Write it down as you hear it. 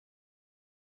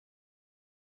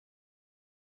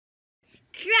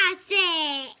Trust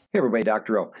it! Hey everybody,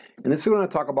 Dr. O. And this is going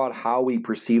to talk about how we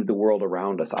perceive the world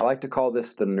around us. I like to call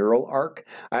this the neural arc.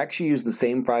 I actually use the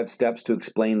same 5 steps to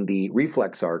explain the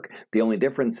reflex arc. The only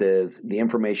difference is the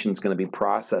information is going to be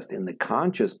processed in the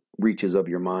conscious reaches of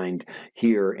your mind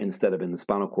here instead of in the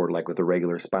spinal cord like with the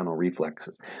regular spinal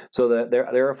reflexes. So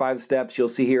there are 5 steps. You'll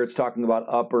see here it's talking about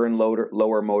upper and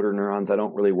lower motor neurons. I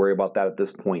don't really worry about that at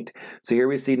this point. So here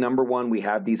we see number 1, we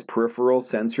have these peripheral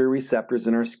sensory receptors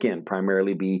in our skin,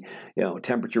 primarily be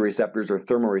temperature receptors or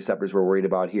thermoreceptors we're worried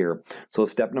about here. So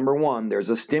step number 1, there's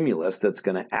a stimulus that's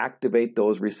going to activate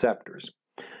those receptors.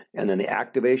 And then the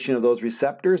activation of those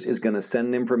receptors is going to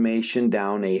send information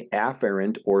down a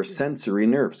afferent or sensory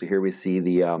nerve. So here we see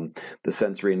the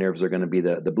sensory nerves are going to be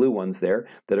the blue ones there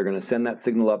that are going to send that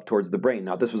signal up towards the brain.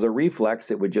 Now, if this was a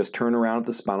reflex, it would just turn around at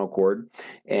the spinal cord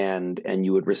and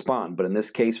you would respond. But in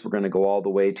this case, we're going to go all the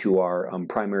way to our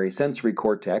primary sensory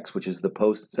cortex, which is the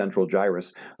post-central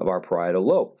gyrus of our parietal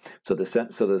lobe. So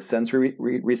the sensory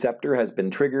receptor has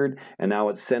been triggered, and now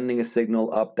it's sending a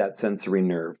signal up that sensory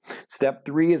nerve. Step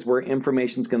 3 is where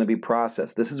information is going to be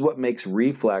processed. This is what makes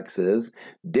reflexes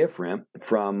different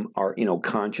from our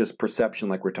conscious perception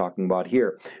like we're talking about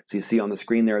here. So you see on the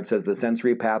screen there it says the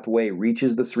sensory pathway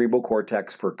reaches the cerebral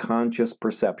cortex for conscious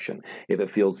perception. If it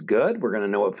feels good, we're going to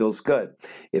know it feels good.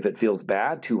 If it feels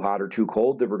bad, too hot or too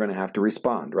cold, then we're going to have to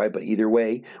respond, right? But either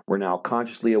way, we're now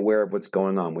consciously aware of what's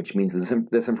going on, which means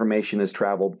this information has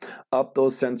traveled up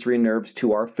those sensory nerves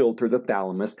to our filter, the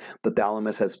thalamus. The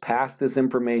thalamus has passed this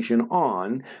information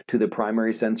on to the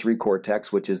primary sensory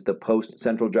cortex, which is the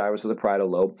post-central gyrus of the parietal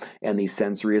lobe, and the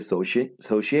sensory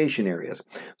association areas.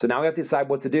 So now we have to decide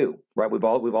what to do, right? We've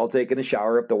all taken a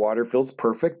shower. If the water feels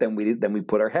perfect, then we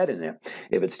put our head in it.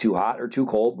 If it's too hot or too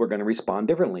cold, we're going to respond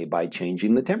differently by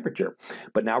changing the temperature.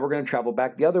 But now we're going to travel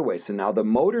back the other way. So now the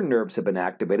motor nerves have been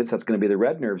activated, so that's going to be the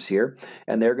red nerves here,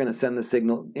 and they're going to send the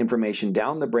signal information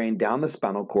down the brain, down the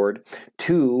spinal cord,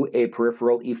 to a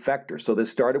peripheral effector. So this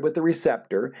started with the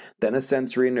receptor, then a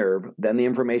sensory nerve, then the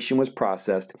information was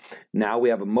processed. Now we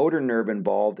have a motor nerve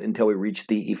involved until we reach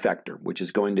the effector, which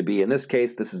is going to be, in this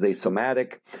case, this is a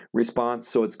somatic response,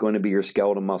 so it's going to be your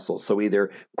skeletal muscles. So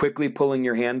either quickly pulling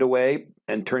your hand away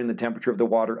and turning the temperature of the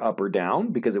water up or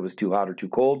down because it was too hot or too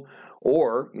cold,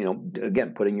 or,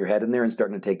 again, putting your head in there and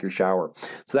starting to take your shower.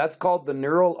 So that's called the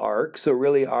neural arc. So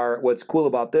really what's cool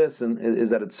about this is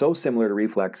that it's so similar to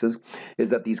reflexes, is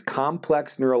that these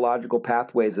complex neurological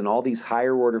pathways and all these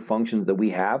higher order functions that we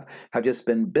have just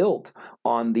been built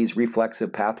on these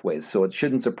reflexive pathways. So it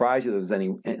shouldn't surprise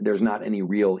you there's not any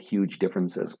real huge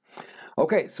differences.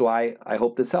 Okay, so I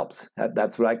hope this helps.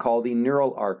 That's what I call the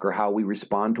neural arc, or how we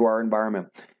respond to our environment.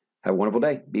 Have a wonderful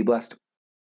day. Be blessed.